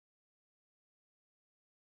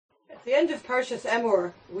At the end of Parshat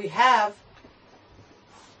Emor, we have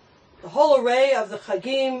the whole array of the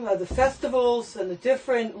chagim, of the festivals, and the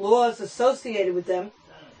different laws associated with them.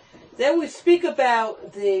 Then we speak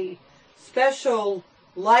about the special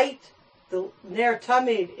light, the ner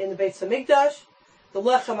tamid in the Beit Hamikdash, the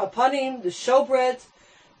lechem hapanim, the showbreads,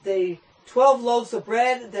 the 12 loaves of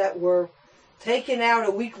bread that were taken out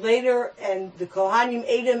a week later, and the Kohanim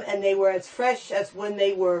ate them, and they were as fresh as when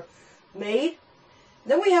they were made.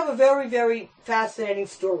 Then we have a very, very fascinating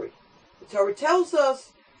story. The Torah tells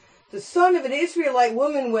us the son of an Israelite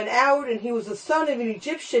woman went out, and he was the son of an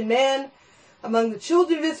Egyptian man among the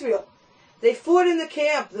children of Israel. They fought in the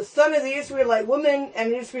camp, the son of the Israelite woman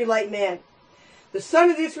and an Israelite man. The son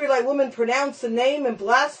of the Israelite woman pronounced the name and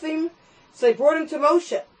blasphemed, so they brought him to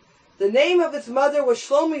Moshe. The name of his mother was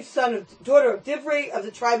Shlomi's daughter of Divri of the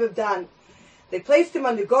tribe of Dan. They placed him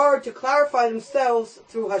under guard to clarify themselves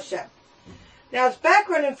through Hashem. Now, as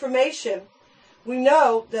background information, we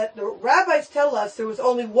know that the rabbis tell us there was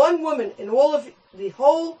only one woman in all of the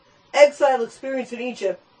whole exile experience in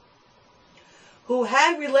Egypt who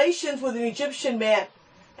had relations with an Egyptian man.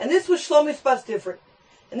 And this was Shlomi's bas Divri.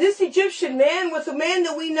 And this Egyptian man was a man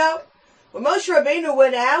that we know. When Moshe Rabbeinu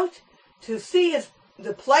went out to see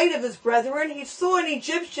the plight of his brethren, he saw an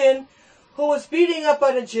Egyptian who was beating up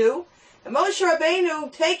on a Jew. And Moshe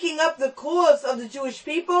Rabbeinu, taking up the cause of the Jewish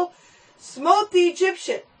people, smote the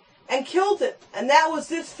Egyptian and killed him. And that was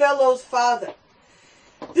this fellow's father.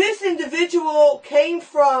 This individual came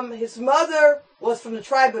from, his mother was from the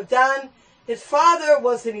tribe of Dan. His father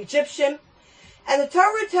was an Egyptian. And the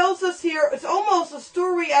Torah tells us here, it's almost a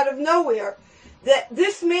story out of nowhere, that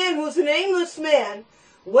this man, who's a nameless man,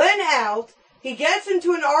 went out, he gets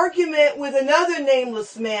into an argument with another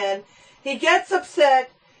nameless man, he gets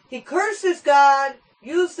upset, he curses God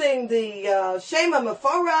using the Shema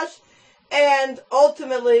Mefarash, and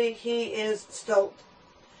ultimately he is stoned.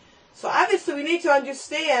 So obviously we need to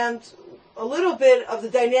understand a little bit of the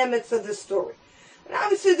dynamics of this story. And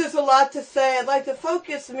obviously there's a lot to say. I'd like to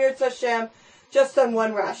focus, Mir Hashem, just on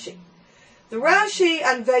one Rashi. The Rashi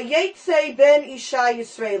on Vayetze ben Isha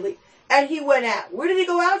Yisraeli. And he went out. Where did he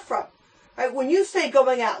go out from? Right? When you say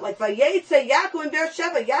going out, like Vayetze Yaakov in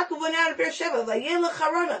Beersheba, Yaakov went out of Beersheba, Vayelech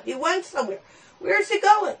Harana, he went somewhere. Where is he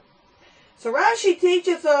going? So Rashi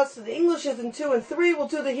teaches us, the English is in 2 and 3, we'll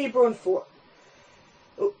do the Hebrew in 4.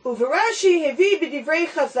 Uvarashi hevi b'divrei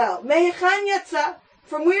Chazal, mehechan yatsa,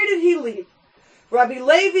 from where did he leave? Rabbi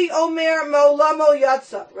Levi Omer Mo'olamo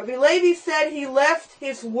Yatsa. Rabbi Levi said he left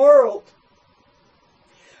his world.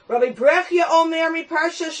 Rabbi Brechia Omer Mi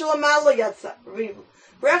Parsha Shalamala Yatsa. Rabbi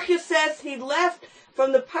Brechia says he left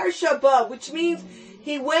from the Parsha above, which means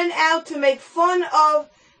he went out to make fun of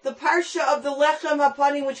the Parsha of the Lechem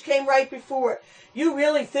Hapanim, which came right before it. You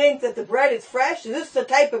really think that the bread is fresh? Is this the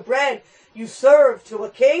type of bread you serve to a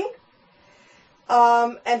king?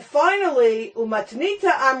 And finally,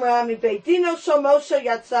 Umatnita Amra mi Beidino Shel Moshe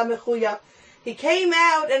Yatsa Mechuya. He came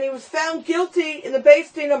out and he was found guilty in the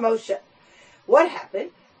Beis Din of Moshe. What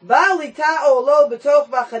happened? Ba'alita Olo B'toch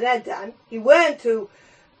B'chaneh Dan. He went to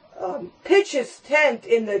pitch his tent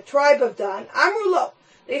in the tribe of Dan. Amrulo.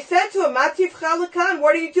 They said to him, Mativ Chalakan,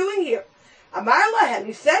 what are you doing here? Amar Lahem.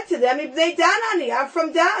 He said to them, Ibnei Danani, I'm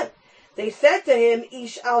from Dan. They said to him,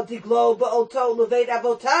 Ish al Diglo Ba'oto Leveit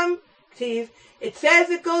Avotam Tiv. It says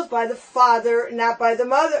it goes by the father, not by the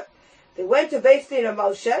mother. They went to Beis Din of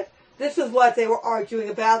Moshe. This is what they were arguing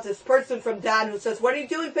about. This person from Dan who says, what are you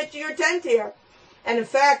doing pitching your tent here? And in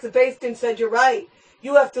fact, the Beis Din said, you're right.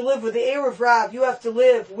 You have to live with the Erev Rav. You have to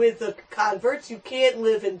live with the converts. You can't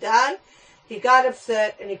live in Dan. He got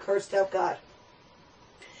upset and he cursed out God.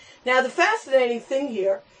 Now, the fascinating thing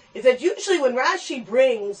here is that usually when Rashi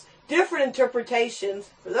brings different interpretations,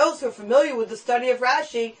 for those who are familiar with the study of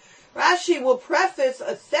Rashi, Rashi will preface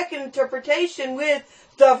a second interpretation with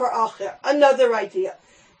Davar Acher, another idea.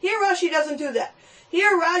 Here Rashi doesn't do that.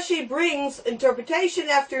 Here Rashi brings interpretation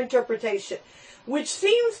after interpretation, which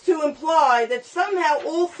seems to imply that somehow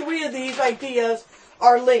all three of these ideas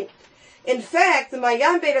are linked. In fact, the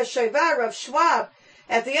Mayan Beit HaShovar of Schwab,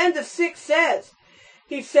 at the end of 6 says,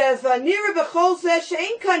 he says, Nira b'chol zeh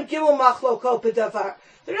she'ein kan gimel machlokot b'davar.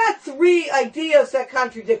 They're not three ideas that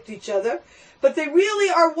contradict each other, but they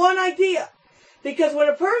really are one idea. Because when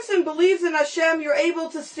a person believes in Hashem, you're able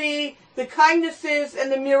to see the kindnesses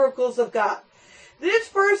and the miracles of God. This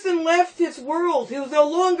person left his world. He was no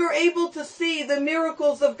longer able to see the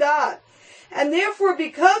miracles of God. And therefore,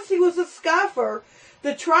 because he was a scoffer,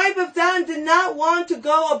 the tribe of Dan did not want to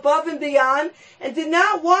go above and beyond and did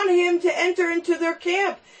not want him to enter into their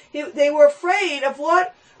camp. They were afraid of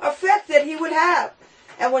what effect that he would have.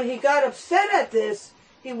 And when he got upset at this,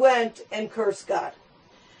 he went and cursed God.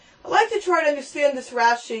 I like to try to understand this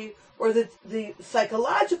Rashi, or the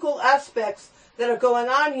psychological aspects that are going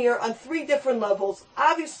on here on three different levels,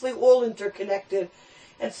 obviously all interconnected,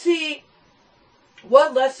 and see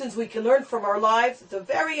what lessons we can learn from our lives. It's a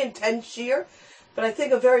very intense shiur, but I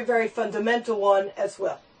think a very, very fundamental one as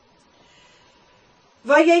well.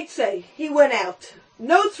 Vayetze, he went out.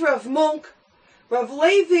 Notes Rav Munk, Rav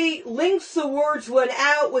Levi links the words went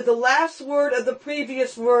out with the last word of the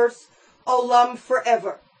previous verse, olam,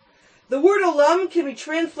 forever. The word olam can be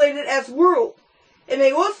translated as world. It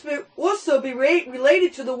may also be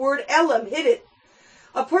related to the word elam, hidden.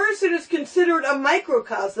 A person is considered a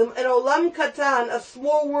microcosm, an olam katan, a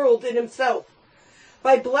small world in himself.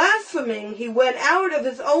 By blaspheming, he went out of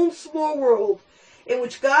his own small world, in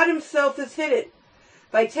which God himself is hidden.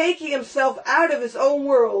 By taking himself out of his own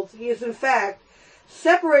world, he is in fact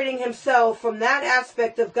separating himself from that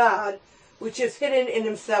aspect of God which is hidden in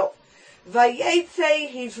himself. Vayetze,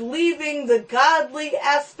 he's leaving the godly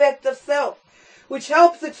aspect of self, which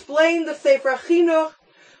helps explain the Sefer Chinuch,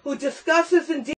 who discusses in